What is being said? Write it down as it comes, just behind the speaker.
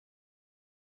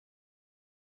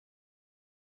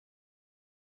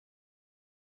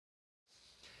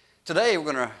Today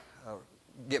we're going to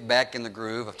get back in the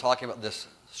groove of talking about this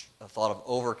thought of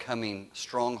overcoming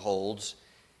strongholds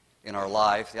in our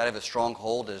life. The idea of a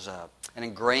stronghold is an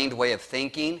ingrained way of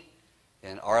thinking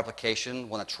in our application,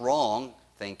 one that's wrong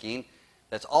thinking,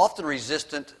 that's often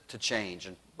resistant to change.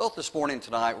 And both this morning and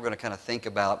tonight we're going to kind of think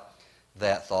about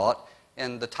that thought.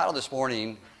 And the title this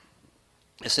morning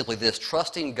is simply this: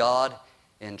 Trusting God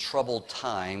in Troubled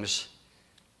Times,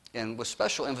 and with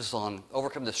special emphasis on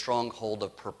overcoming the stronghold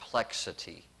of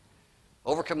perplexity.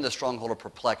 Overcoming the stronghold of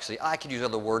perplexity. I could use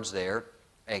other words there: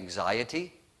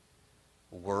 anxiety,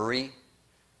 worry,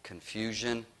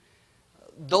 confusion.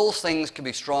 Those things can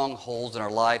be strongholds in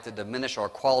our life that diminish our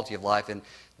quality of life, and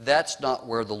that's not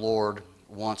where the Lord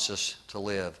wants us to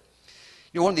live.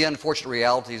 You know, one of the unfortunate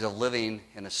realities of living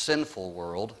in a sinful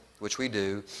world, which we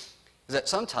do, is that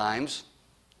sometimes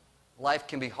life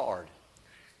can be hard.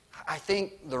 I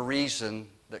think the reason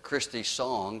that Christy's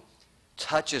song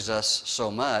touches us so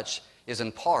much is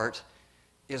in part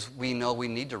is we know we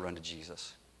need to run to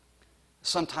Jesus.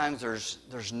 Sometimes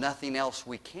there's nothing else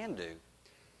we can do,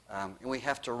 and we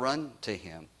have to run to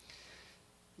Him.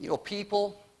 You know,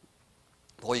 people,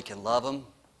 boy, you can love them,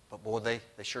 but boy, they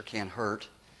sure can hurt.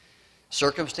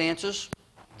 Circumstances,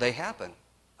 they happen.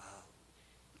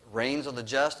 Reigns of the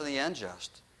just and the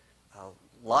unjust.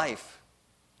 Life,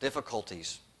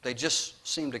 difficulties, they just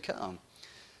seem to come.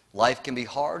 Life can be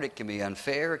hard, it can be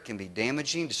unfair, it can be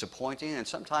damaging, disappointing, and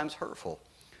sometimes hurtful.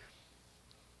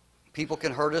 People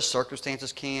can hurt us,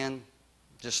 circumstances can,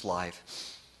 just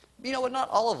life. You know what, not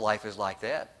all of life is like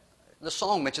that. The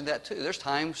song mentioned that too. There's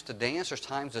times to dance, there's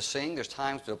times to sing, there's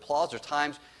times to applaud, there's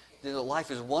times that life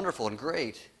is wonderful and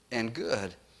great and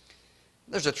good.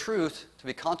 There's a truth to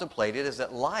be contemplated, is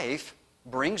that life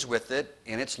brings with it,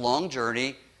 in its long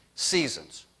journey,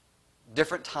 seasons,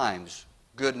 different times,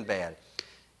 good and bad.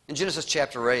 In Genesis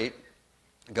chapter 8,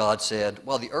 God said,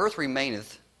 "While the earth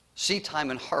remaineth,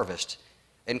 seedtime and harvest,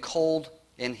 and cold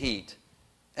and heat,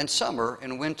 and summer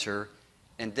and winter,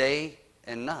 and day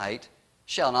and night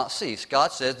shall not cease."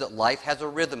 God says that life has a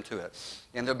rhythm to it.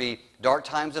 And there'll be dark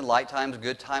times and light times,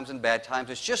 good times and bad times.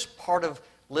 It's just part of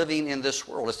living in this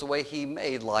world. It's the way He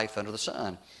made life under the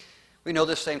sun. We know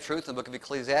this same truth in the book of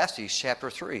Ecclesiastes,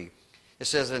 chapter 3. It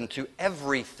says, "And to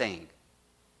everything,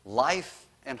 life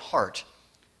and heart,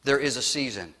 there is a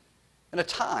season, and a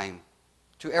time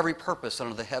to every purpose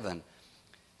under the heaven."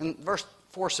 And verse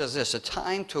 4 says this: "A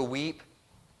time to weep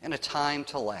and a time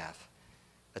to laugh,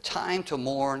 a time to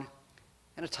mourn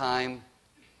and a time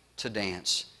to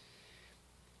dance."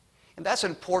 And that's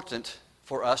important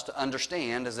for us to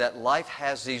understand, is that life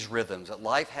has these rhythms, that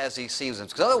life has these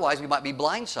seasons, because otherwise we might be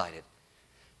blindsided.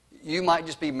 You might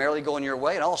just be merrily going your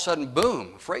way, and all of a sudden,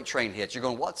 boom, a freight train hits. You're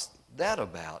going, what's that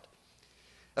about?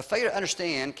 A failure to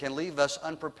understand can leave us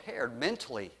unprepared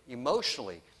mentally,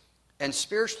 emotionally, and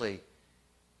spiritually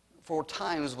for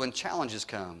times when challenges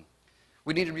come.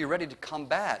 We need to be ready to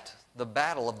combat the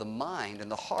battle of the mind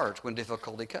and the heart when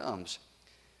difficulty comes.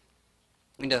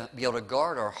 We need to be able to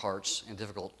guard our hearts in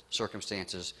difficult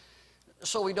circumstances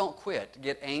so we don't quit,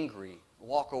 get angry,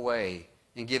 walk away,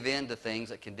 and give in to things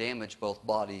that can damage both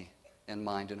body and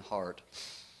mind and heart.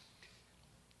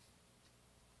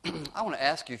 I want to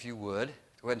ask you, if you would,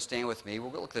 go ahead and stand with me.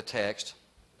 We're going to look at the text.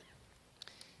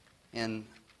 And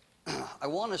I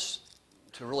want us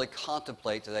to really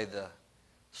contemplate today the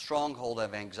stronghold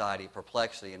of anxiety,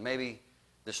 perplexity, and maybe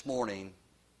this morning,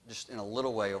 just in a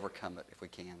little way, overcome it if we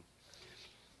can.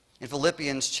 In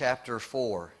Philippians chapter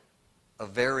 4, a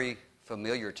very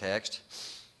familiar text,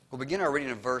 we'll begin our reading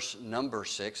in verse number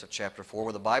 6 of chapter 4,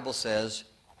 where the Bible says,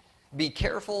 "Be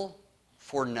careful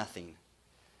for nothing,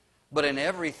 but in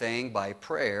everything by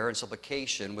prayer and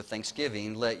supplication with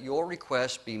thanksgiving, let your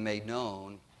requests be made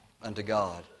known unto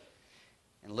God."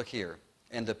 And look here,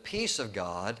 "And the peace of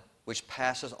God, which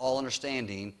passes all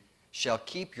understanding, shall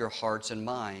keep your hearts and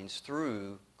minds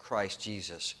through Christ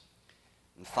Jesus.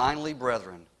 And finally,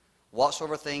 brethren,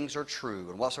 whatsoever things are true,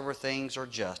 and whatsoever things are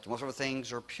just, and whatsoever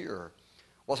things are pure,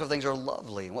 whatsoever things are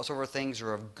lovely, and whatsoever things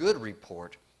are of good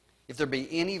report, if there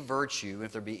be any virtue, and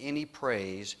if there be any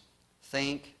praise,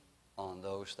 think on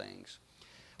those things."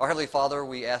 Our Heavenly Father,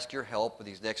 we ask your help with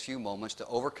these next few moments to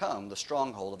overcome the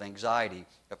stronghold of anxiety,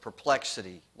 of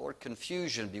perplexity, Lord,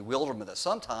 confusion, bewilderment that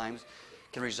sometimes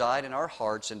can reside in our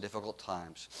hearts in difficult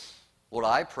times. Lord,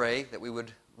 I pray that we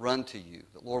would run to you,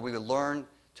 that, Lord, we would learn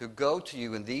to go to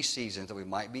you in these seasons that we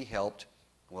might be helped.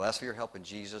 We'll ask for your help in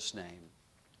Jesus' name.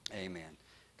 Amen.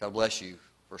 God bless you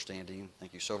for standing.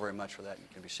 Thank you so very much for that. You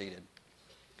can be seated.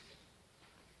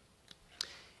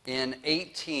 In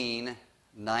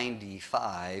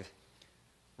 1895,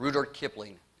 Rudyard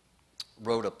Kipling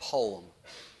wrote a poem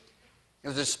It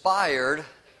was inspired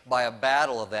by a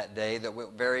battle of that day that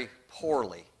went very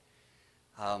poorly.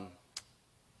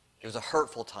 It was a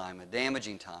hurtful time, a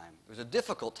damaging time. It was a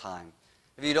difficult time.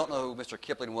 If you don't know who Mr.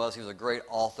 Kipling was, he was a great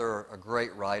author, a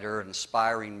great writer, an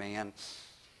inspiring man.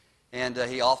 And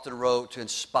he often wrote to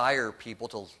inspire people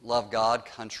to love God,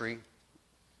 country,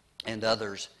 and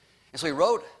others. And so he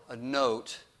wrote a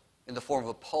note in the form of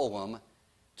a poem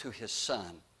to his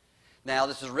son. Now,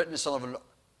 this is written in some of an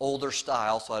older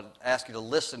style, so I'd ask you to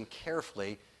listen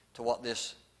carefully to what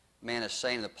this man is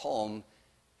saying in the poem.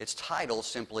 It's titled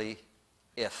simply,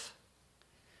 If.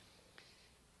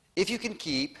 If you can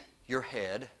keep your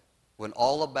head when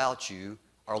all about you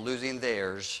are losing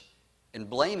theirs and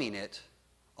blaming it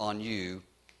on you,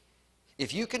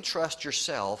 if you can trust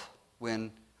yourself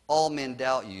when all men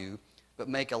doubt you, but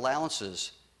make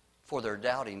allowances for their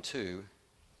doubting too,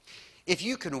 if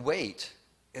you can wait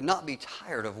and not be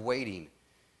tired of waiting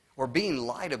or being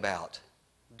lied about,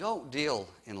 don't deal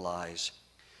in lies,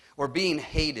 or being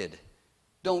hated,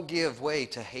 don't give way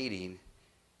to hating,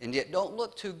 and yet don't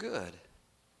look too good,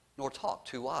 nor talk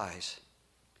too wise.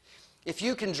 If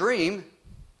you can dream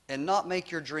and not make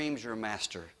your dreams your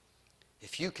master,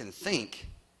 if you can think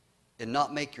and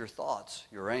not make your thoughts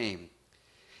your aim,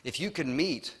 if you can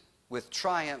meet with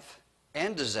triumph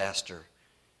and disaster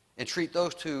and treat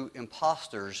those two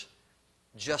impostors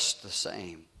just the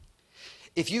same,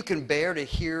 if you can bear to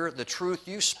hear the truth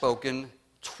you've spoken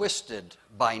twisted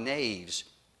by knaves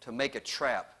to make a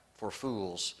trap for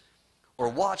fools, or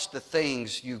watch the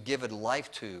things you've given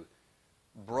life to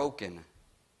broken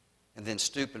and then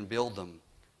stoop and build them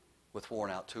with worn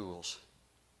out tools.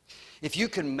 If you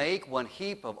can make one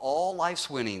heap of all life's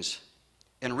winnings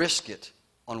and risk it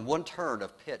on one turn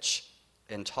of pitch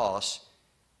and toss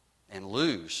and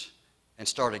lose and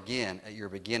start again at your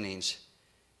beginnings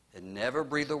and never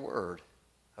breathe a word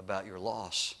about your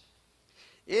loss.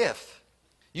 If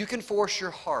you can force your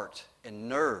heart and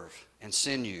nerve and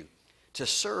sinew to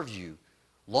serve you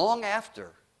long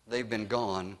after they've been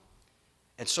gone,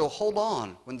 and so hold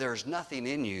on when there's nothing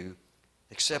in you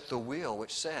except the will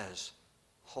which says,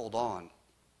 hold on.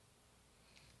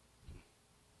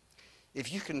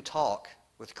 If you can talk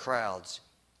with crowds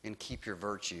and keep your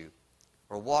virtue,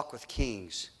 or walk with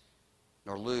kings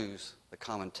nor lose the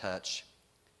common touch,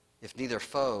 if neither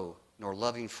foe nor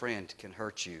loving friend can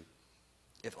hurt you,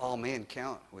 if all men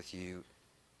count with you,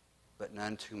 but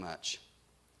none too much,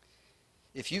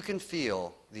 if you can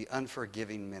feel the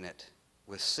unforgiving minute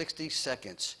with 60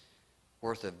 seconds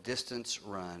worth of distance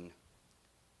run,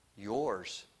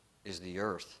 yours is the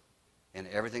earth and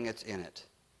everything that's in it,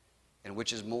 and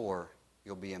which is more,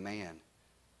 you'll be a man,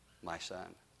 my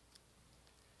son.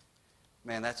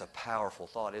 Man, that's a powerful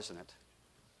thought, isn't it?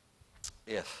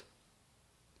 If.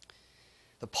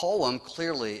 The poem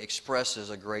clearly expresses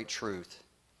a great truth,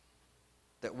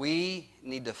 that we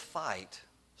need to fight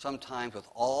sometimes with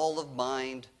all of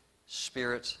mind,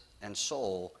 spirit, and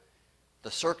soul the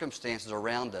circumstances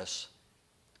around us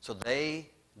so they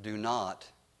do not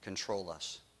control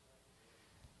us.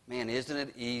 Man, isn't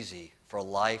it easy for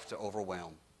life to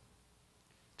overwhelm,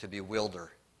 to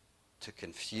bewilder, to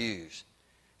confuse,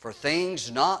 for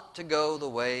things not to go the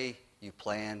way you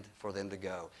planned for them to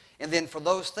go, and then for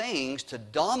those things to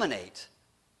dominate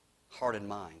heart and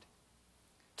mind,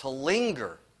 to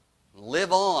linger,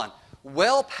 live on,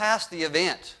 well past the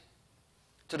event,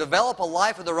 to develop a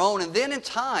life of their own, and then in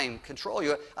time control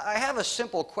you. I have a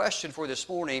simple question for you this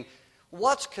morning.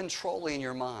 What's controlling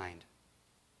your mind?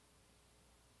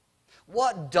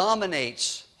 What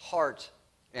dominates heart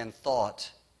and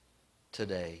thought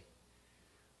today?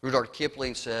 Rudyard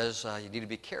Kipling says you need to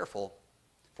be careful,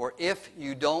 for if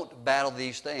you don't battle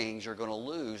these things, you're going to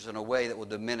lose in a way that will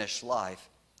diminish life.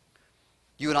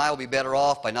 You and I will be better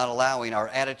off by not allowing our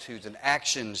attitudes and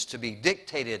actions to be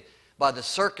dictated by the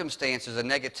circumstances and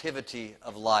negativity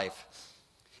of life.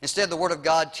 Instead, the Word of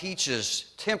God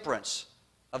teaches temperance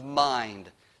of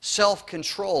mind,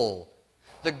 self-control,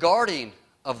 the guarding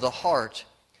of the heart,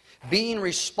 being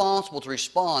responsible to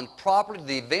respond properly to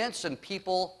the events and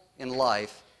people in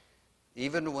life,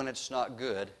 even when it's not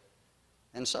good,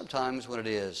 and sometimes when it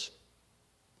is.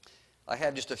 I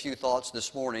have just a few thoughts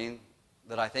this morning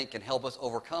that I think can help us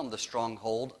overcome the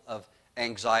stronghold of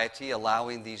anxiety,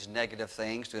 allowing these negative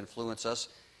things to influence us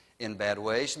in bad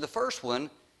ways. And the first one,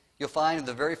 you'll find in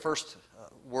the very first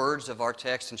words of our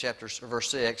text in verse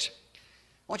 6.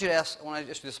 I want you to ask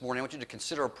this morning, I want you to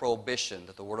consider a prohibition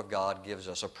that the Word of God gives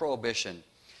us, a prohibition.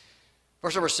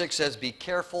 Verse number 6 says, be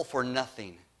careful for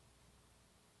nothing.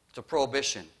 It's a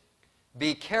prohibition.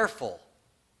 Be careful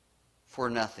for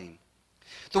nothing.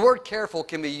 The word careful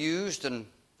can be used in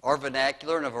our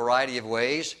vernacular in a variety of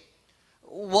ways.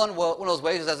 One of those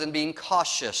ways is as in being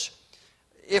cautious.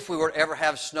 If we were to ever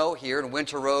have snow here and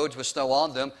winter roads with snow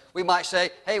on them, we might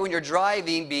say, hey, when you're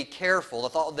driving, be careful. The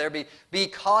thought would there be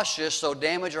cautious so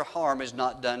damage or harm is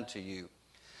not done to you.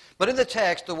 But in the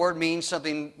text, the word means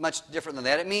something much different than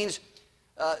that. It means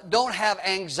don't have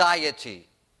anxiety.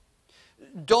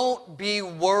 Don't be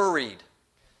worried.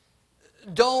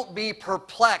 Don't be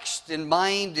perplexed in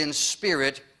mind and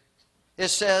spirit. It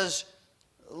says,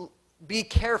 be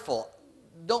careful.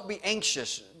 Don't be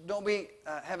anxious. Don't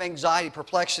have anxiety,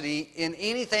 perplexity in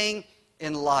anything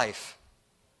in life.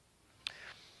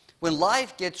 When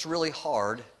life gets really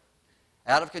hard,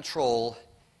 out of control,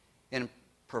 and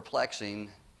perplexing,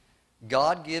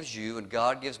 God gives you and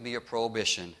God gives me a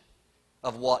prohibition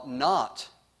of what not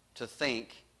to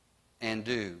think and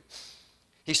do.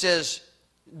 He says,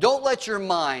 don't let your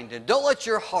mind and don't let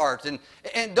your heart and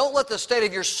don't let the state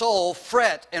of your soul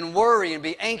fret and worry and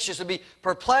be anxious and be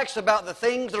perplexed about the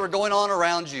things that are going on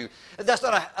around you. That's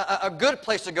not a good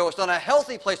place to go. It's not a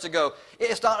healthy place to go.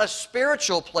 It's not a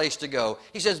spiritual place to go.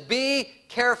 He says, be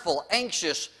careful,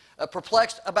 anxious,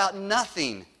 perplexed about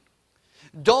nothing.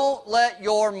 Don't let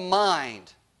your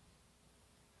mind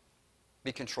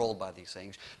be controlled by these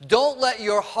things. Don't let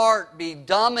your heart be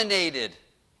dominated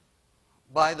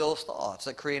by those thoughts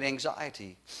that create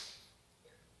anxiety.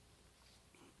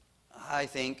 I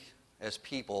think as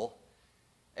people,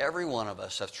 every one of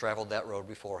us have traveled that road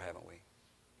before, haven't we?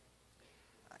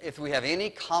 If we have any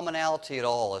commonality at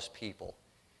all as people,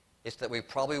 it's that we've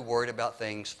probably worried about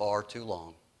things far too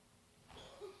long.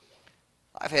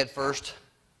 I've had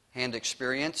first-hand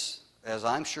experience, as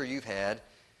I'm sure you've had,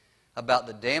 about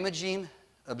the damaging,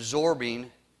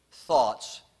 absorbing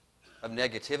thoughts of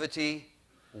negativity,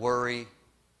 worry,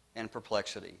 and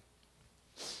perplexity.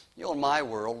 You know, in my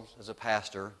world as a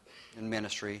pastor in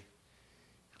ministry,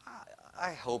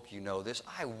 I hope you know this,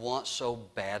 I want so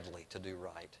badly to do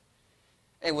right.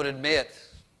 And would admit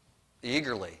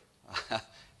eagerly,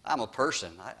 I'm a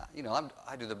person.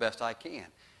 I do the best I can.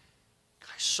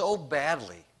 I so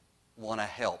badly want to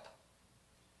help.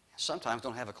 Sometimes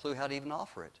don't have a clue how to even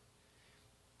offer it.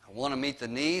 I want to meet the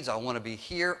needs. I want to be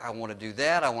here. I want to do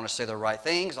that. I want to say the right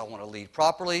things. I want to lead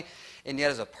properly. And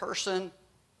yet as a person,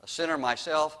 a sinner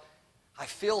myself, I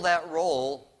fill that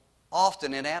role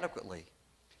often inadequately.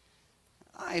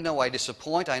 I know I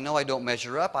disappoint. I know I don't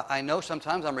measure up. I know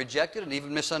sometimes I'm rejected and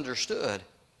even misunderstood.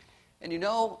 And you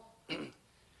know,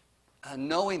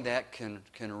 knowing that can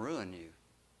ruin you.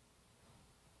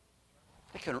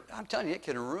 I'm telling you, it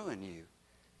can ruin you.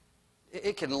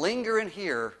 It can linger in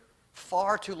here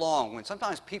far too long. When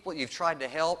sometimes people you've tried to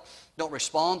help don't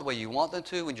respond the way you want them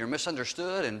to, when you're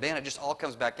misunderstood, and then it just all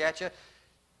comes back at you.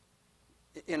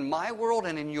 In my world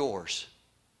and in yours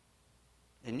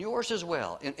as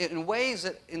well, in ways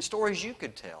that, in stories you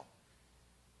could tell.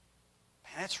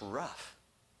 Man, that's rough.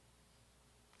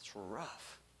 It's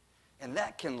rough. And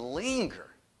that can linger.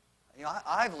 You know,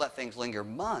 I've let things linger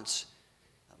months,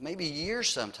 maybe years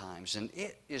sometimes, and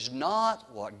it is not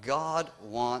what God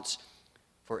wants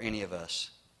for any of us.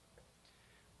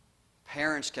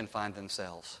 Parents can find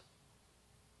themselves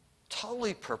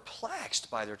totally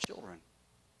perplexed by their children.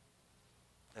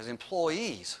 As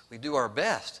employees, we do our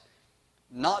best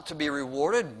not to be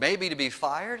rewarded, maybe to be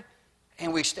fired,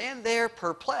 and we stand there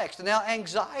perplexed. And now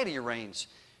anxiety reigns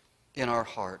in our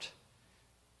heart.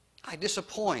 I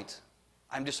disappoint.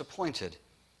 I'm disappointed.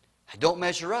 I don't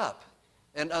measure up,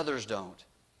 and others don't.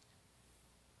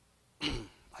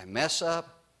 I mess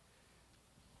up.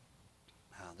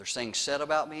 There's things said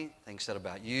about me, things said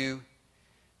about you,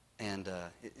 and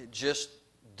it just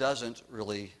doesn't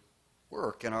really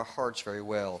work in our hearts very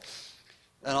well.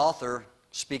 An author,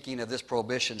 speaking of this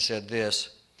prohibition, said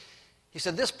this. He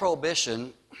said, this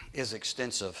prohibition is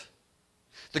extensive.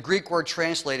 The Greek word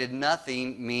translated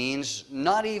nothing means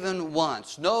not even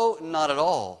once. No, not at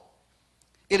all.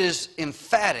 It is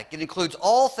emphatic. It includes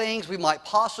all things we might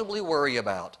possibly worry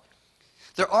about.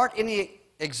 There aren't any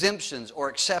exemptions or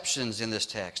exceptions in this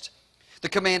text. The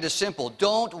command is simple.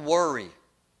 Don't worry.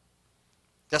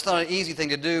 That's not an easy thing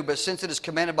to do, but since it is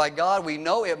commanded by God, we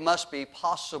know it must be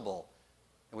possible.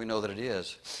 And we know that it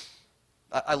is.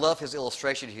 I love his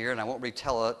illustration here, and I won't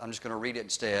retell it. I'm just going to read it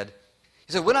instead.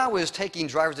 He said, when I was taking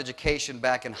driver's education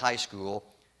back in high school,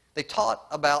 they taught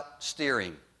about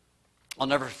steering. I'll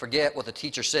never forget what the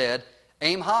teacher said,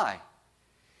 aim high.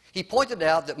 He pointed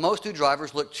out that most new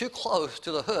drivers look too close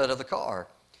to the hood of the car.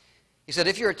 He said,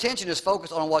 if your attention is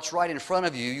focused on what's right in front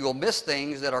of you, you will miss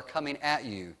things that are coming at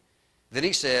you. Then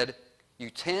he said, you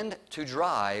tend to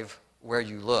drive where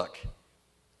you look.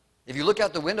 If you look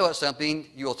out the window at something,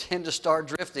 you will tend to start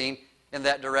drifting in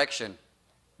that direction.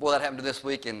 Boy, that happened this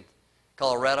week in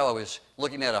Colorado. I was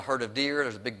looking at a herd of deer.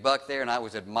 There's a big buck there, and I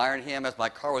was admiring him as my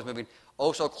car was moving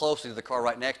oh so closely to the car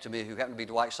right next to me, who happened to be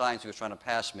Dwight Sines, who was trying to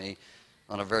pass me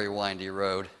on a very windy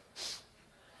road.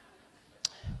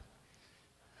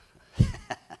 And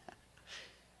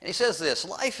he says this,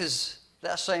 life is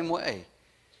that same way.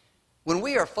 When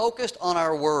we are focused on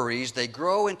our worries, they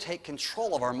grow and take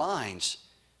control of our minds.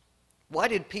 Why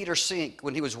did Peter sink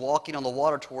when he was walking on the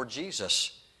water toward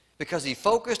Jesus? Because he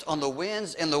focused on the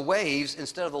winds and the waves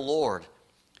instead of the Lord.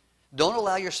 Don't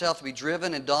allow yourself to be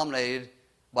driven and dominated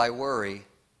by worry.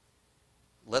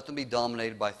 Let them be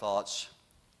dominated by thoughts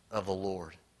of the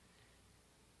Lord.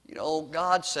 You know,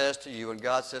 God says to you and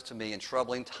God says to me in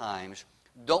troubling times,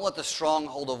 don't let the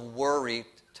stronghold of worry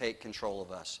take control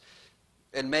of us.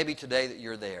 And maybe today that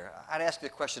you're there, I'd ask you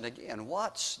the question again,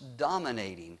 what's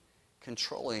dominating,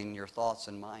 controlling your thoughts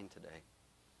and mind today?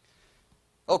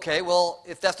 Okay, well,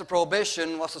 if that's the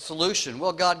prohibition, what's the solution?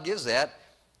 Well, God gives that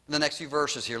in the next few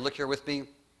verses here. Look here with me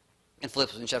in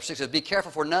Philippians chapter 6. It says, be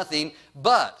careful for nothing,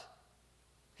 but,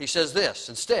 he says this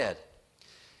instead,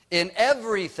 in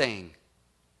everything,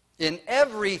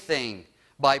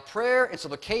 by prayer and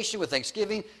supplication with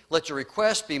thanksgiving, let your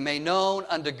requests be made known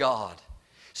unto God.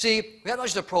 See, we have not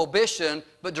just a prohibition,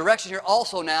 but direction here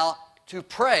also now to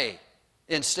pray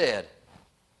instead.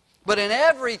 But in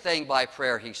everything by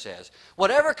prayer, he says.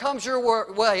 Whatever comes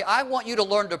your way, I want you to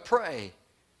learn to pray.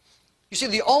 You see,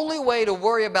 the only way to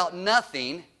worry about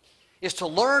nothing is to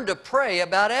learn to pray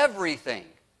about everything.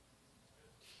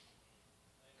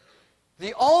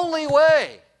 The only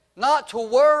way not to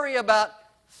worry about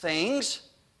things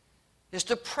is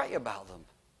to pray about them.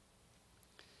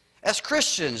 As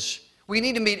Christians, we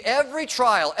need to meet every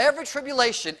trial, every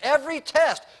tribulation, every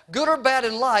test, good or bad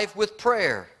in life, with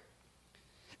prayer.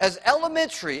 As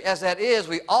elementary as that is,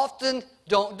 we often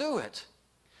don't do it.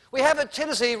 We have a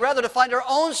tendency rather to find our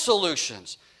own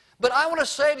solutions. But I want to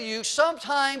say to you,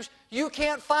 sometimes you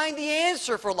can't find the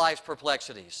answer for life's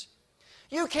perplexities.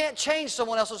 You can't change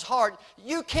someone else's heart.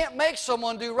 You can't make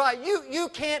someone do right. You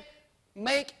can't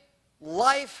make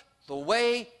life the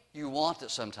way you want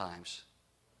it sometimes.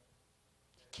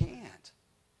 You can't.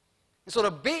 And so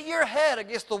to beat your head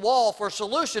against the wall for a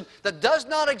solution that does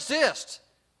not exist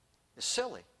is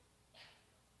silly.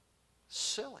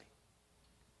 Silly.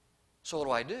 So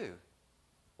what do?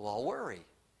 Well, I'll worry.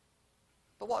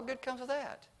 But what good comes of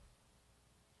that?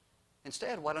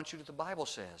 Instead, why don't you do what the Bible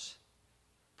says?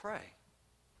 Pray.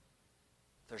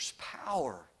 There's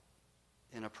power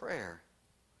in a prayer.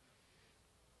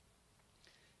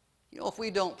 You know, if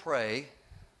we don't pray,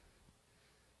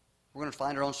 we're going to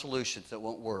find our own solutions that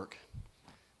won't work.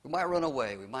 We might run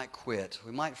away. We might quit.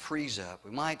 We might freeze up.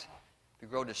 We might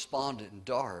grow despondent and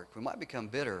dark. We might become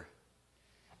bitter.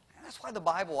 And that's why the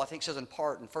Bible, I think, says in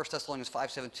part in 1 Thessalonians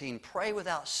 5:17, pray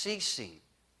without ceasing.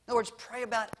 In other words, pray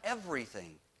about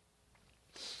everything.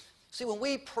 See, when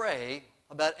we pray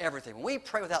about everything, when we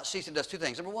pray without ceasing, it does two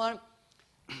things. Number one,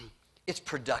 it's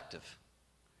productive.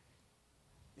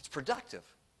 It's productive.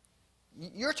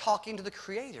 You're talking to the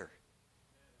Creator.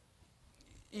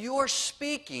 You are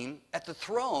speaking at the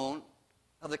throne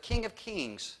of the King of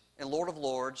Kings and Lord of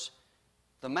Lords,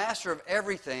 the Master of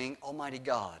everything, Almighty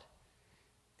God.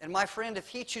 And my friend, if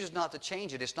He chooses not to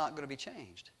change it, it's not going to be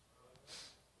changed.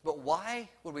 But why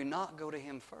would we not go to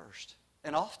Him first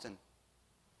and often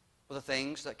with the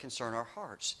things that concern our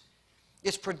hearts?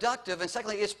 It's productive, and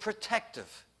secondly, it's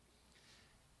protective.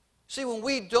 See, when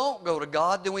we don't go to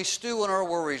God, then we stew on our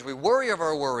worries. We worry of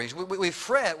our worries. We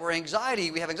fret. We're anxiety.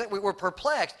 We have anxiety. We're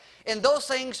perplexed. And those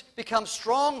things become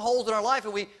strongholds in our life,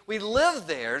 and we live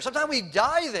there. And sometimes we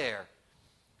die there.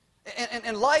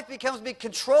 And life becomes being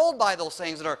controlled by those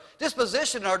things. And our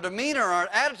disposition, our demeanor, our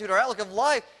attitude, our outlook of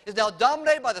life is now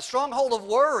dominated by the stronghold of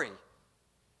worry.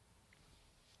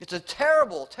 It's a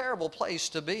terrible, terrible place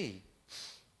to be.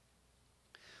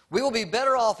 We will be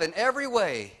better off in every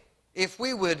way if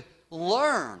we would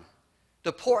learn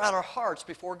to pour out our hearts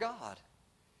before God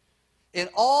in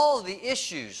all the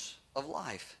issues of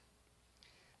life.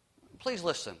 Please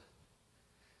listen.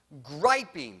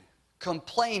 Griping,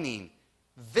 complaining,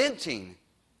 venting,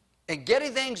 and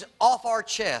getting things off our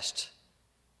chest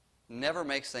never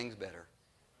makes things better.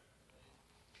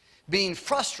 Being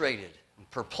frustrated and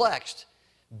perplexed,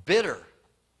 bitter,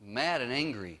 mad, and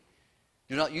angry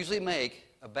do not usually make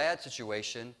a bad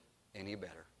situation any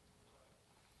better.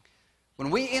 When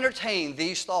we entertain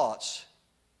these thoughts,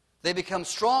 they become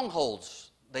strongholds.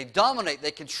 They dominate,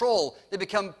 they control, they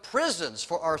become prisons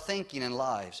for our thinking and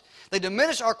lives. They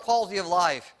diminish our quality of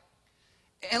life.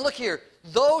 And look here,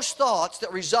 those thoughts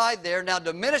that reside there now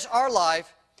diminish our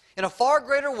life in a far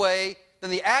greater way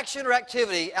than the action or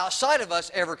activity outside of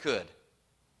us ever could.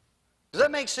 Does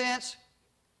that make sense?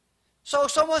 So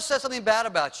someone says something bad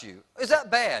about you. Is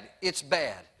that bad? It's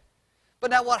bad.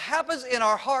 But now what happens in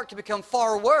our heart can become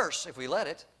far worse if we let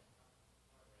it.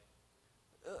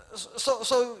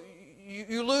 So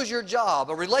you lose your job,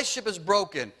 a relationship is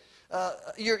broken,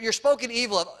 you're spoken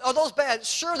evil of. Are those bad?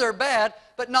 Sure, they're bad,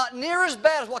 but not near as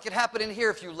bad as what could happen in here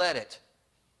if you let it.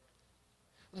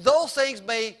 Those things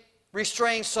may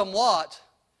restrain somewhat,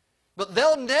 but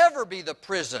they'll never be the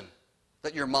prison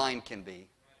that your mind can be.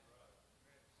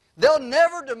 They'll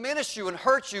never diminish you and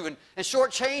hurt you and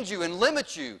shortchange you and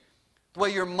limit you the way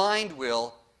your mind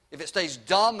will if it stays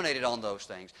dominated on those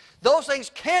things. Those things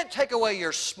can't take away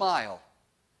your smile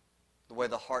the way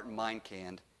the heart and mind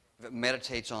can if it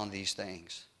meditates on these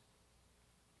things.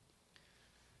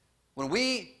 When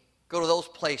we go to those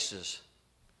places,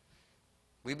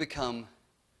 we become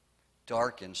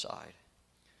dark inside.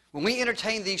 When we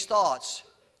entertain these thoughts,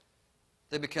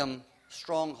 they become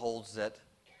strongholds that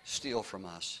steal from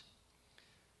us.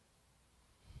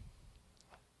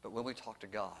 But when we talk to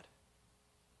God,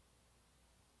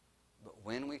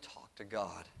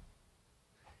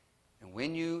 and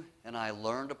when you and I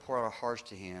learn to pour our hearts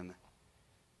to Him,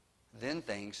 then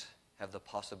things have the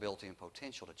possibility and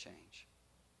potential to change.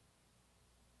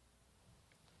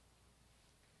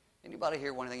 Anybody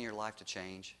here want anything in your life to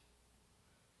change?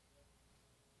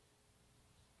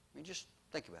 I mean, just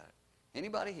think about it.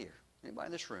 Anybody here, anybody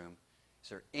in this room, is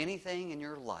there anything in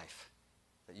your life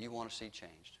that you want to see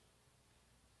changed?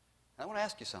 I want to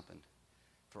ask you something.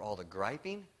 For all the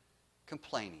griping,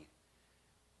 complaining,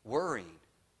 worrying,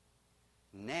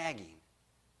 nagging,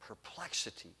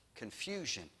 perplexity,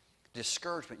 confusion,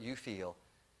 discouragement you feel,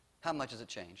 how much has it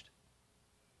changed?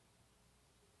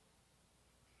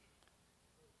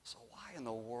 So why in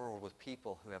the world would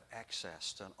people who have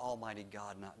access to an almighty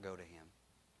God not go to Him?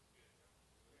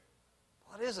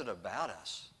 What is it about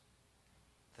us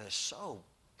that is so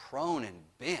prone and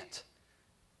bent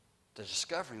to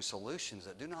discovering solutions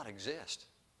that do not exist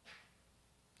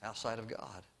outside of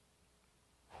God?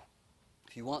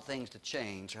 If you want things to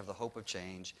change, or have the hope of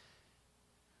change,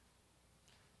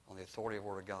 on the authority of the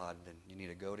Word of God, then you need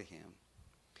to go to Him.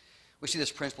 We see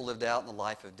this principle lived out in the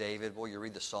life of David. Boy, you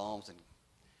read the Psalms, and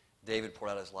David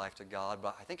poured out his life to God.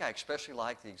 But I think I especially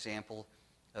like the example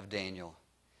of Daniel.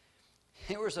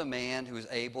 Here was a man who was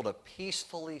able to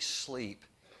peacefully sleep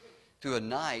through a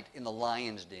night in the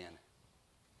lion's den.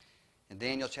 In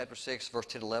Daniel chapter 6, verse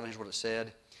 10 to 11, here's what it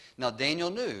said. Now Daniel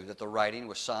knew that the writing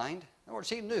was signed. In other words,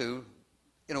 he knew,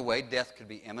 in a way, death could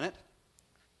be imminent.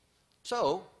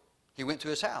 So he went to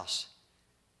his house,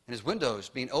 and his windows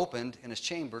being opened in his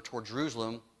chamber toward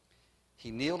Jerusalem,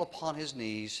 he kneeled upon his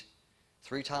knees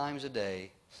 3 times a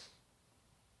day,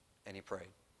 and he prayed.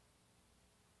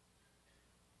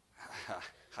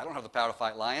 I don't have the power to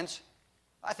fight lions.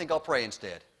 I think I'll pray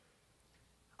instead.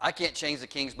 I can't change the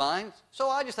king's mind, so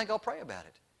I just think I'll pray about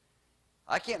it.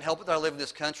 I can't help it that I live in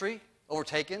this country,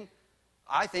 overtaken.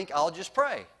 I think I'll just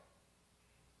pray.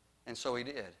 And so he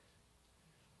did.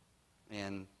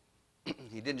 And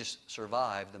he didn't just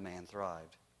survive, the man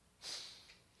thrived.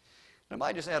 Now, I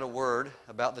might just add a word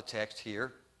about the text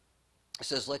here. It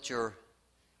says,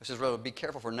 rather, be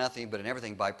careful for nothing, but in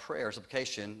everything by prayer,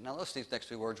 supplication. Now, let's see these next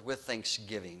 2 words, with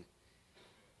thanksgiving.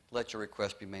 Let your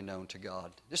request be made known to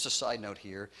God. Just a side note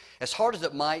here. As hard as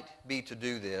it might be to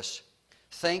do this,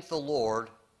 thank the Lord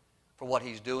for what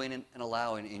He's doing and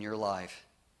allowing in your life.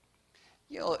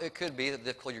 You know, it could be that the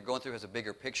difficulty you're going through has a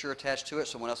bigger picture attached to it.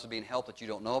 Someone else is being helped that you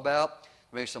don't know about.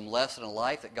 Maybe some lesson in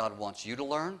life that God wants you to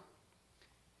learn.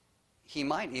 He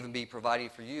might even be providing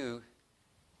for you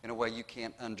in a way you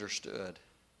can't understand.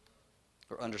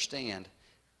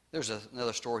 There's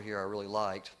another story here I really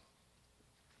liked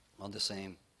on the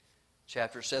same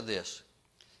chapter. It said this.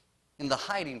 In the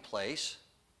hiding place,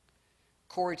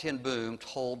 Corrie ten Boom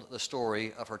told the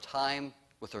story of her time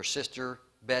with her sister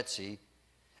Betsy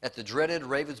at the dreaded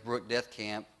Ravensbrück death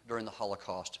camp during the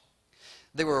Holocaust.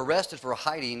 They were arrested for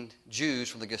hiding Jews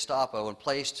from the Gestapo and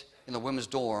placed in the women's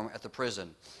dorm at the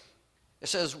prison. It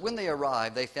says, when they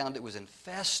arrived, they found it was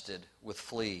infested with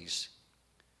fleas.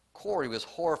 Corrie was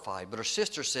horrified, but her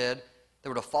sister said they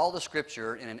were to follow the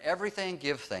Scripture and in everything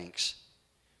give thanks.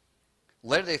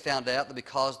 Later they found out that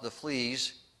because the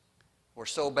fleas were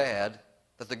so bad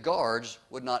that the guards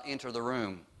would not enter the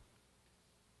room.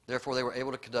 Therefore they were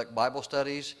able to conduct Bible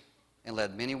studies and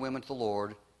led many women to the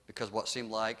Lord because of what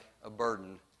seemed like a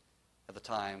burden at the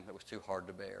time that was too hard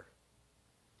to bear.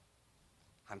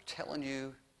 I'm telling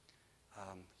you,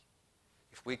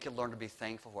 if we could learn to be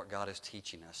thankful for what God is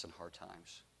teaching us in hard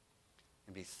times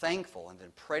and be thankful and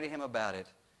then pray to Him about it,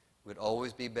 we'd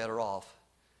always be better off.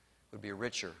 We'd be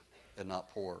richer and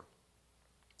not poorer.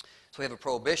 So we have a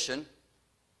prohibition.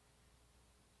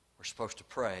 We're supposed to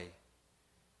pray.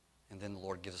 And then the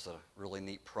Lord gives us a really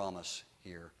neat promise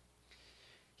here.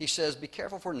 He says, be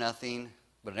careful for nothing,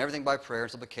 but in everything by prayer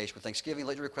and supplication with thanksgiving,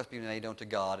 let your request be made known to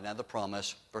God. And now the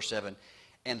promise, verse 7,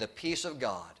 and the peace of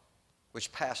God,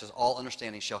 which passes all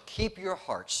understanding, shall keep your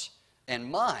hearts and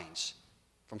minds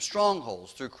from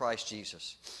strongholds through Christ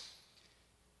Jesus.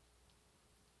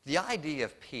 The idea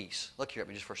of peace, look here at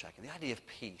me just for a second. The idea of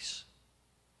peace,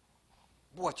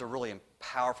 boy, it's a really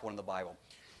powerful one in the Bible.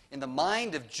 In the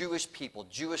mind of Jewish people,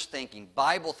 Jewish thinking,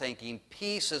 Bible thinking,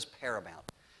 peace is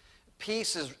paramount.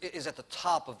 Peace is at the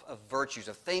top of virtues,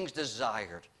 of things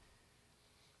desired.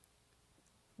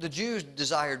 The Jews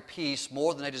desired peace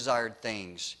more than they desired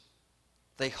things.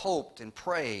 They hoped and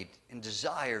prayed and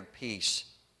desired peace.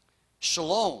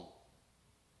 Shalom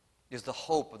is the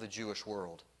hope of the Jewish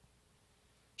world.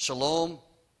 Shalom,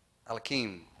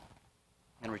 Alekim.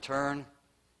 In return,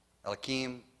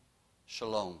 Alekim,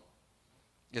 Shalom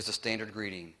is the standard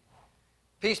greeting.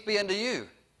 Peace be unto you,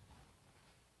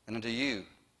 and unto you,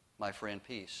 my friend,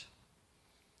 peace.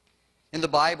 In the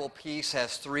Bible, peace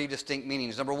has three distinct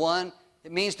meanings. Number one,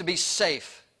 it means to be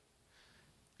safe.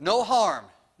 No harm,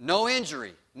 no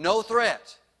injury, no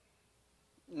threat.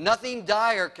 Nothing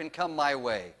dire can come my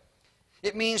way.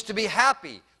 It means to be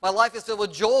happy. My life is filled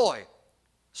with joy,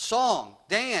 song,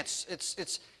 dance.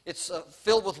 It's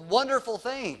filled with wonderful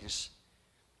things.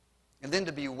 And then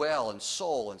to be well in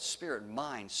soul and spirit and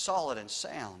mind, solid and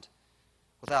sound,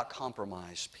 without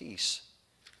compromise, peace.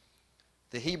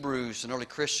 The Hebrews and early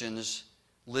Christians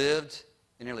lived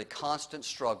in nearly constant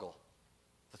struggle.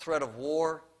 The threat of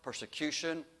war,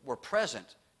 persecution were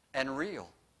present and real.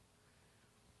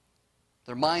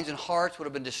 Their minds and hearts would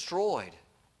have been destroyed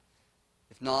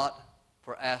if not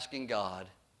for asking God,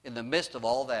 in the midst of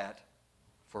all that,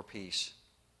 for peace.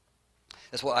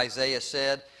 That's what Isaiah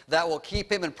said. Thou wilt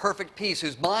keep him in perfect peace,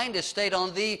 whose mind is stayed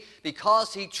on thee,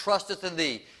 because he trusteth in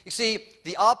thee. You see,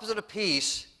 the opposite of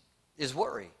peace is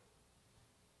worry.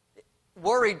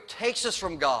 Worry takes us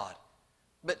from God,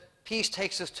 but peace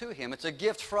takes us to him. It's a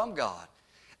gift from God.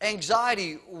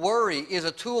 Anxiety, worry is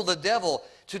a tool of the devil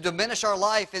to diminish our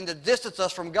life and to distance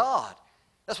us from God.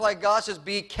 That's why God says,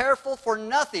 be careful for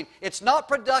nothing. It's not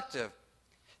productive.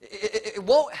 It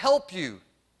won't help you.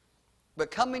 But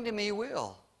coming to me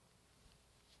will.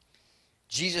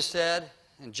 Jesus said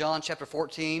in John chapter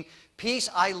 14, peace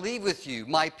I leave with you,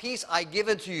 my peace I give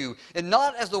unto you, and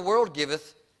not as the world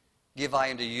giveth, give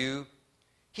I unto you.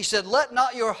 He said, let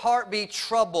not your heart be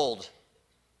troubled.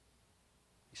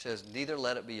 He says, neither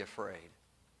let it be afraid.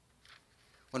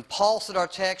 When Paul said our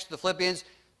text, the Philippians,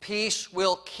 peace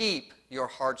will keep your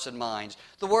hearts and minds.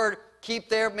 The word keep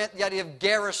there meant the idea of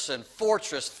garrison,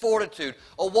 fortress, fortitude,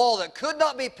 a wall that could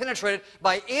not be penetrated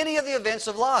by any of the events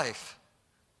of life.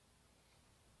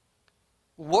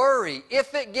 Worry,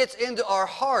 if it gets into our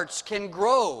hearts, can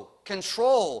grow,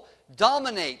 control,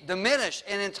 dominate, diminish,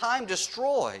 and in time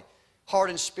destroy heart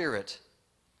and spirit.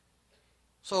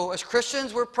 So as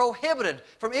Christians, we're prohibited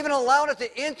from even allowing it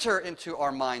to enter into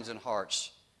our minds and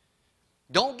hearts.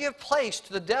 Don't give place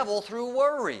to the devil through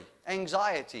worry,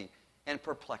 anxiety, and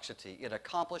perplexity. It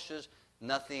accomplishes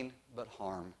nothing but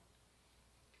harm.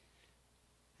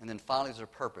 And then finally, there's a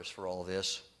purpose for all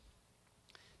this,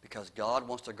 because God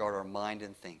wants to guard our mind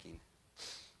and thinking.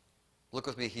 Look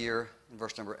with me here in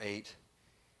verse number 8.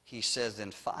 He says,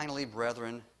 then finally,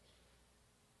 brethren,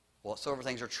 whatsoever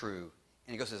things are true.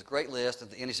 And he goes to this great list.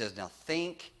 At the end he says, now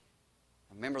think,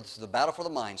 remember this is the battle for the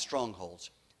mind,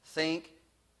 strongholds. Think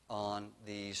on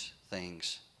these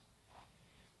things.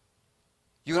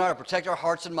 You and I are to protect our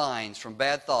hearts and minds from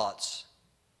bad thoughts,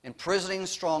 imprisoning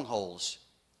strongholds,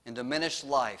 and diminished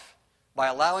life by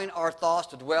allowing our thoughts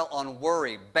to dwell on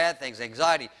worry, bad things,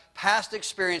 anxiety, past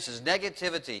experiences,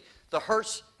 negativity, the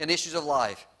hurts and issues of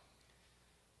life.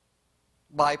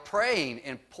 By praying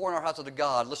and pouring our hearts out to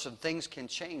God, listen, things can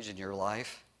change in your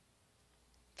life.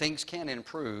 Things can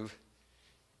improve.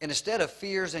 And instead of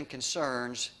fears and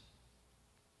concerns,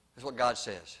 here's what God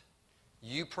says.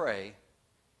 You pray,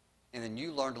 and then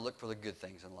you learn to look for the good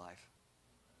things in life.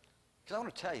 Because I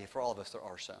want to tell you, for all of us, there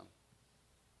are some.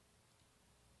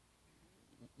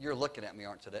 You're looking at me,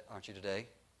 aren't you, today?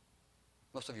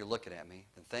 Most of you are looking at me.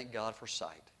 Then thank God for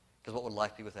sight. Because what would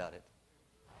life be without it?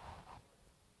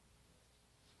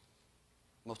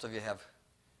 Most of you have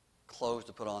clothes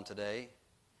to put on today.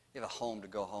 You have a home to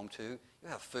go home to. You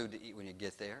have food to eat when you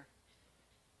get there.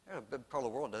 There's a big part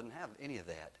of the world that doesn't have any of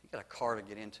that. You got a car to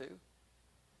get into.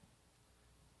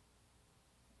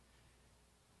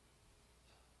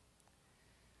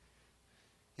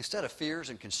 Instead of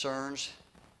fears and concerns,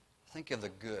 think of the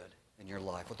good in your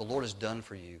life, what the Lord has done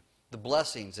for you. the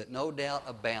blessings that no doubt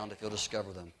abound if you'll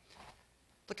discover them.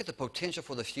 Look at the potential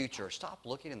for the future. Stop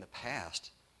looking in the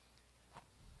past.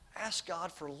 Ask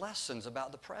God for lessons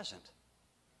about the present.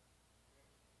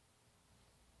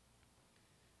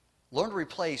 Learn to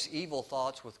replace evil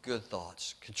thoughts with good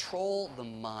thoughts. Control the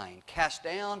mind. Cast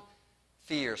down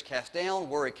fears. Cast down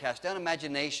worry. Cast down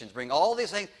imaginations. Bring all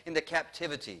these things into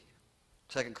captivity.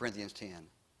 2 Corinthians 10.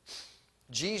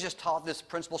 Jesus taught this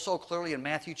principle so clearly in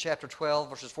Matthew chapter 12,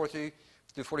 verses 42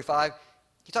 through 45.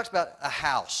 He talks about a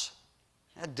house.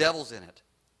 It had devils in it.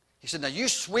 He said, now you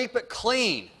sweep it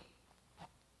clean,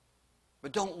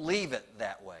 but don't leave it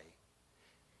that way.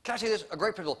 Can I say this? A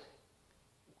great principle.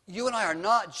 You and I are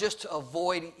not just to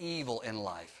avoid evil in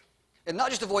life, and not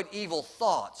just avoid evil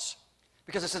thoughts,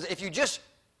 because it says if you just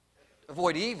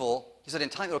avoid evil, he said in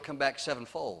time it'll come back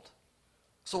sevenfold.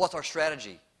 So what's our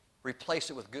strategy? Replace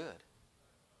it with good.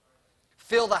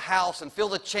 Fill the house and fill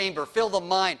the chamber, fill the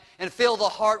mind, and fill the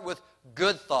heart with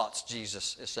good thoughts,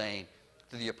 Jesus is saying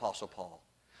to the Apostle Paul.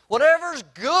 Whatever's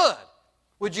good,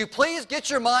 would you please get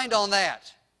your mind on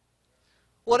that?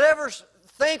 Whatever's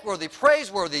thankworthy,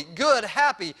 praiseworthy, good,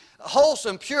 happy,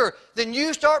 wholesome, pure, then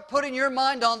you start putting your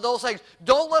mind on those things.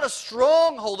 Don't let a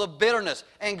stronghold of bitterness,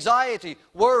 anxiety,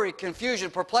 worry, confusion,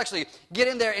 perplexity get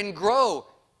in there and grow.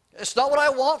 It's not what I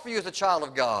want for you as a child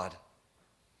of God.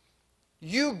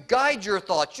 You guide your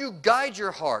thoughts. You guide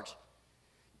your heart.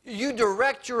 You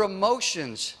direct your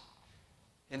emotions.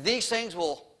 And these things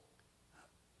will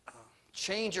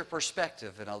change your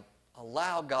perspective and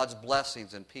allow God's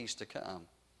blessings and peace to come.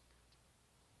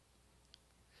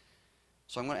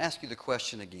 So I'm going to ask you the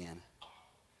question again,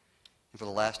 and for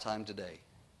the last time today.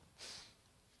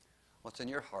 What's in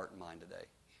your heart and mind today?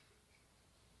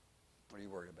 What are you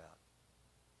worried about?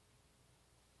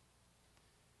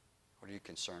 What are you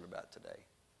concerned about today?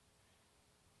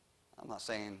 I'm not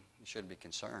saying you shouldn't be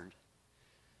concerned.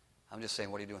 I'm just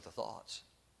saying, what are you doing with the thoughts?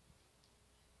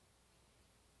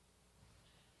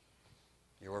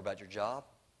 You're worried about your job?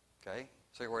 Okay?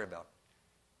 So you're worried about it.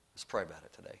 Let's pray about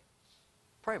it today.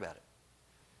 Pray about it.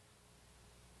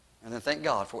 And then thank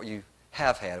God for what you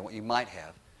have had and what you might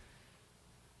have.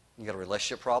 You got a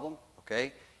relationship problem? Okay?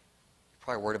 You're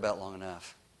probably worried about it long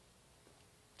enough.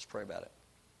 Let's pray about it.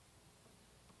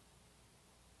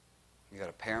 You got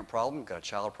a parent problem, you got a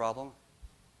child problem.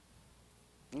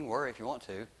 You can worry if you want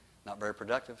to. Not very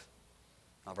productive.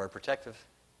 Not very protective.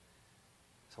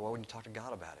 So why wouldn't you talk to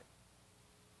God about it?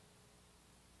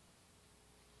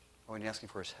 Why wouldn't you ask Him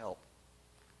for His help?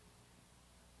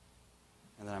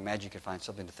 And then I imagine you could find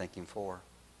something to thank Him for.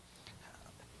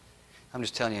 I'm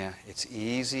just telling you, it's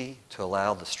easy to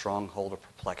allow the stronghold of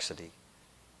perplexity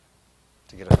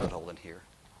to get a foothold in here.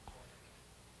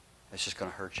 It's just going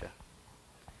to hurt you.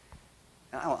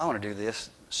 I want to do this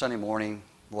Sunday morning,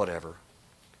 whatever.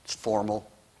 It's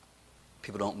formal.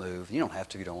 People don't move. You don't have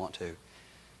to if you don't want to.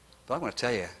 But I'm going to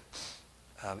tell you,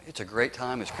 it's a great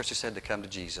time, as Christy said, to come to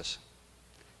Jesus.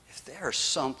 If there's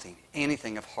something,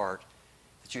 anything of heart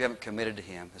that you haven't committed to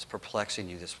Him that's perplexing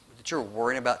you, that you're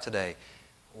worrying about today,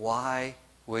 why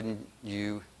wouldn't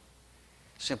you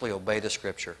simply obey the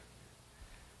Scripture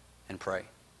and pray?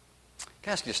 Can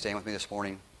I ask you to stand with me this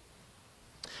morning?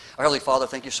 Our Heavenly Father,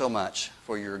 thank you so much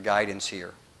for your guidance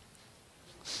here.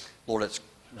 Lord, it's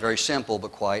very simple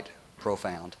but quite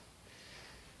profound.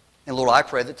 And Lord, I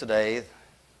pray that today,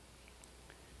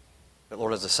 that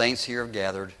Lord, as the saints here have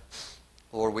gathered,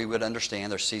 Lord, we would understand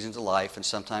there's seasons of life and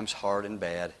sometimes hard and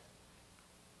bad.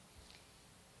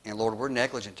 And Lord, we're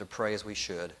negligent to pray as we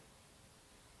should.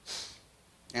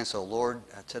 And so, Lord,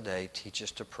 today, teach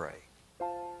us to pray.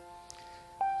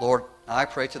 Lord, I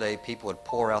pray today people would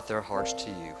pour out their hearts to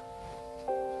you.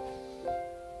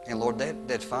 And Lord,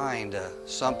 they'd find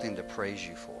something to praise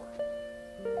you for.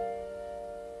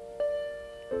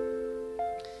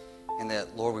 And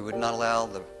that, Lord, we would not allow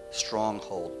the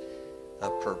stronghold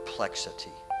of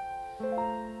perplexity,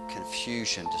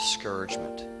 confusion,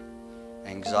 discouragement,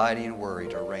 anxiety, and worry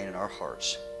to reign in our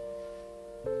hearts.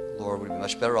 Lord, we'd be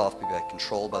much better off being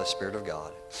controlled by the Spirit of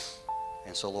God.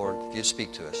 And so, Lord, if you'd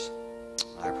speak to us,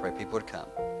 I pray people would come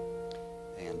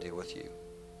and deal with you.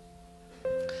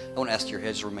 I want to ask your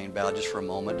heads to remain bowed just for a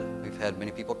moment. We've had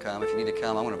many people come. If you need to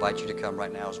come, I want to invite you to come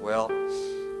right now as well.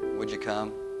 Would you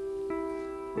come?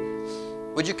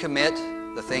 Would you commit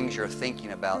the things you're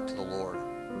thinking about to the Lord?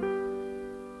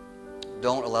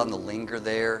 Don't allow them to linger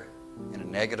there in a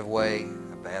negative way,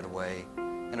 a bad way,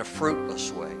 in a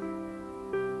fruitless way.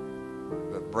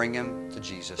 But bring them to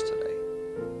Jesus today.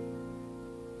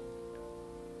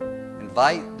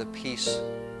 Invite the peace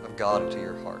of God into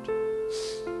your heart.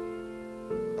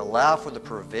 Allow for the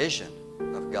provision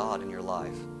of God in your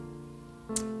life.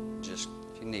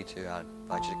 If you need to, I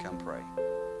invite you to come pray.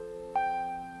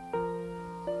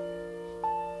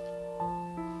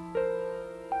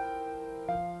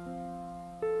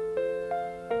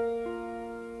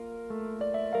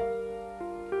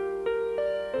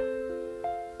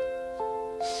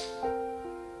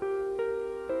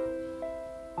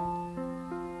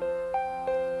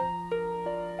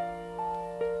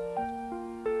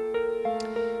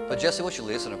 But Jesse, won't you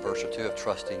lead us in a verse or two of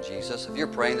trusting Jesus? If you're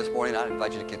praying this morning, I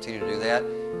invite you to continue to do that.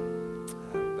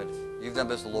 But if you've done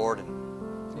business with the Lord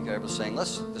and you got able to sing,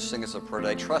 let's just sing us a prayer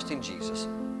today, trusting Jesus.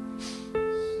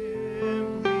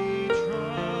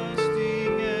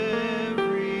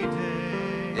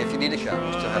 If you need to come,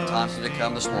 we still have time for you to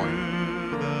come this morning.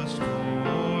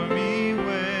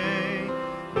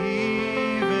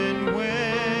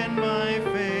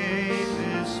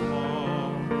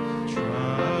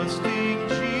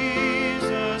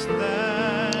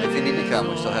 Come.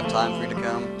 We still have time for you to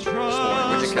come this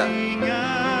morning. Would you come?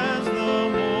 As the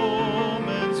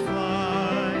moments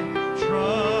fly,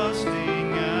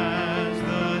 trusting as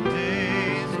the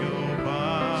days go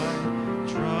by,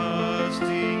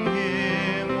 trusting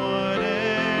Him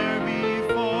whate'er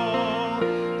befall,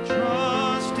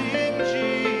 trusting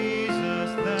Jesus.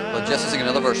 Well, just sing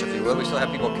another verse if you will. We still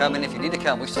have people coming. If you need to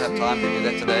come, we still have time for you to do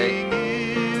that today.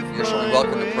 You're certainly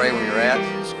welcome to pray where you're at.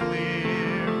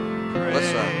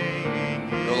 Let's go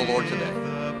to the Lord today.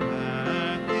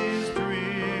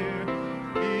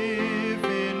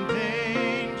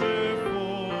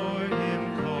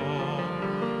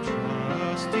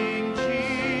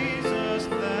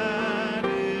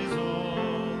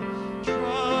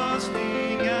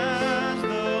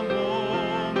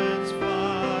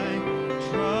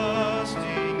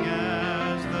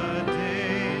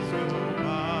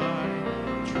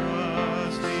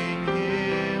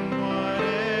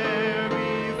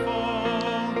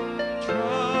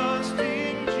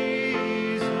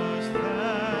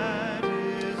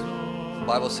 The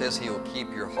Bible says He will keep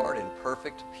your heart in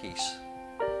perfect peace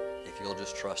if you'll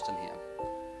just trust in Him.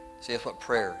 See, that's what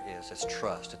prayer is. It's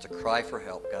trust. It's a cry for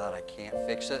help. God, I can't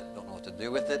fix it. Don't know what to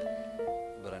do with it,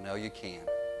 but I know you can.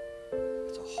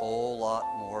 It's a whole lot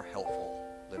more helpful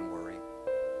than worry.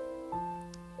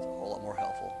 It's a whole lot more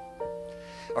helpful.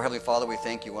 Our Heavenly Father, we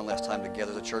thank you one last time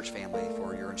together as a church family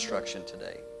for your instruction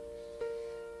today.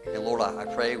 And Lord, I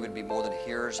pray we'd be more than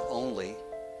hearers only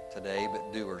today,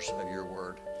 but doers of your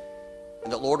word.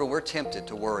 And that, Lord, when we're tempted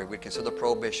to worry, we'd consider the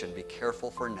prohibition, be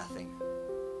careful for nothing.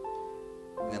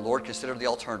 And then, Lord, consider the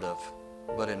alternative.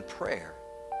 But in prayer,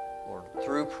 Lord,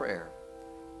 through prayer,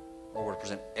 Lord, we're to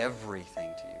present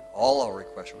everything to you. All our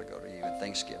requests are to go to you in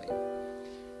thanksgiving.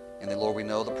 And then, Lord, we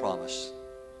know the promise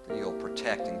that you'll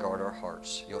protect and guard our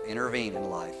hearts. You'll intervene in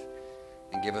life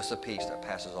and give us a peace that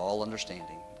passes all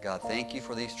understanding. God, thank you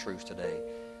for these truths today.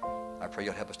 I pray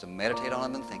you'll help us to meditate on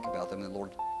them and think about them. And, Lord,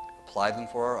 apply them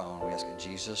for our own. We ask in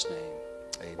Jesus' name.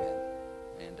 Amen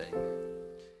and amen.